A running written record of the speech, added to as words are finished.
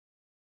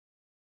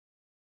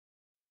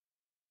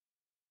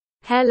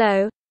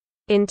Hello.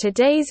 In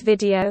today's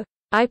video,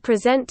 I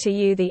present to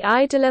you the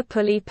idler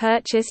pulley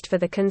purchased for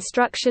the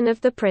construction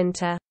of the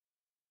printer.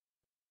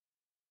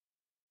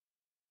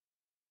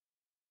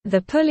 The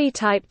pulley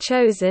type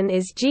chosen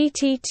is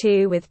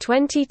GT2 with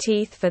 20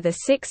 teeth for the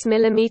 6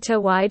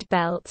 mm wide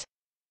belt.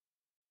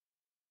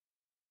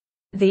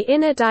 The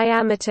inner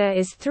diameter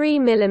is 3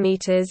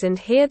 mm, and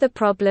here the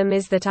problem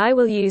is that I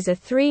will use a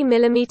 3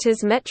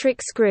 mm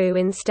metric screw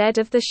instead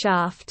of the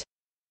shaft.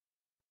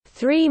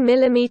 3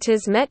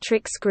 mm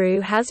metric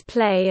screw has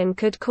play and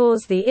could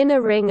cause the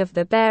inner ring of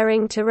the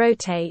bearing to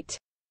rotate.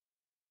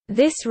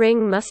 This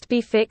ring must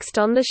be fixed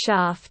on the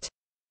shaft.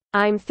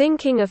 I'm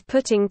thinking of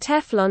putting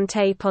Teflon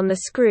tape on the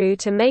screw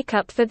to make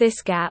up for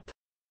this gap.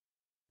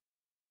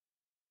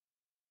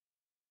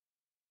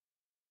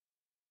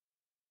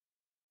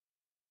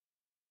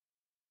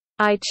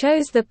 I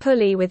chose the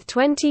pulley with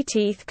 20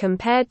 teeth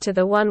compared to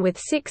the one with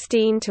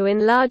 16 to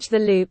enlarge the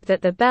loop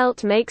that the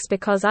belt makes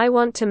because I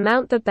want to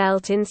mount the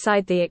belt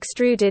inside the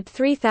extruded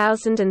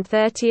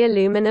 3030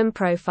 aluminum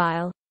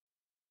profile.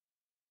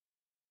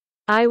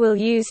 I will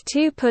use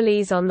 2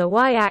 pulleys on the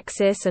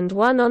y-axis and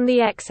 1 on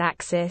the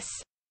x-axis.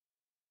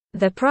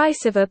 The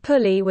price of a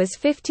pulley was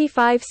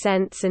 55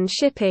 cents and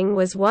shipping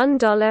was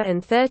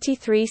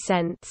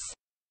 $1.33.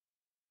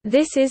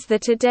 This is the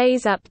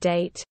today's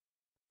update.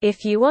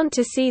 If you want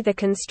to see the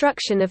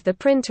construction of the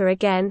printer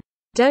again,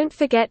 don't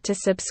forget to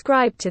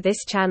subscribe to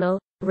this channel,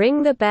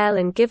 ring the bell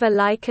and give a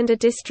like and a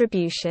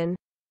distribution.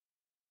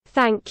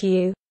 Thank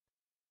you.